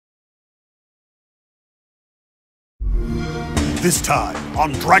This time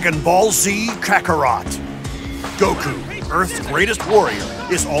on Dragon Ball Z Kakarot. Goku, Earth's greatest warrior,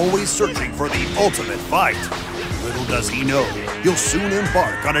 is always searching for the ultimate fight. Little does he know, he'll soon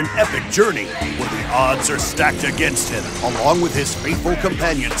embark on an epic journey where the odds are stacked against him. Along with his faithful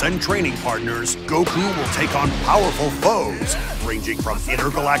companions and training partners, Goku will take on powerful foes, ranging from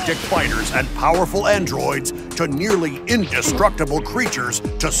intergalactic fighters and powerful androids to nearly indestructible creatures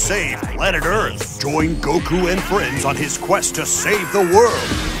to save planet Earth. Join Goku and friends on his quest to save the world.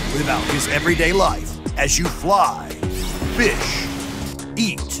 Live out his everyday life as you fly, fish,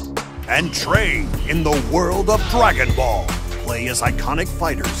 eat, and train in the world of Dragon Ball. Play as iconic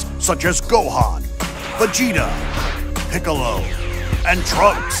fighters such as Gohan, Vegeta, Piccolo, and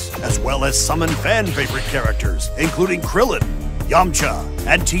Trunks, as well as summon fan-favorite characters, including Krillin, Yamcha,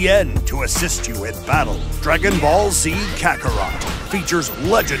 and Tien to assist you in battle. Dragon Ball Z Kakarot features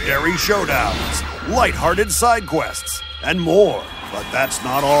legendary showdowns, lighthearted side quests, and more. But that's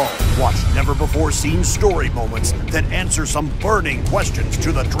not all. Watch never-before-seen story moments that answer some burning questions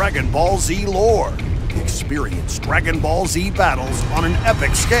to the Dragon Ball Z lore. Experience Dragon Ball Z battles on an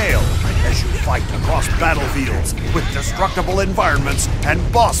epic scale as you fight across battlefields with destructible environments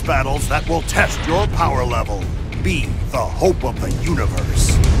and boss battles that will test your power level. Be the hope of the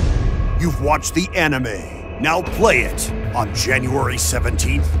universe. You've watched the anime. Now play it on January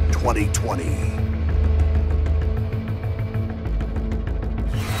 17th, 2020.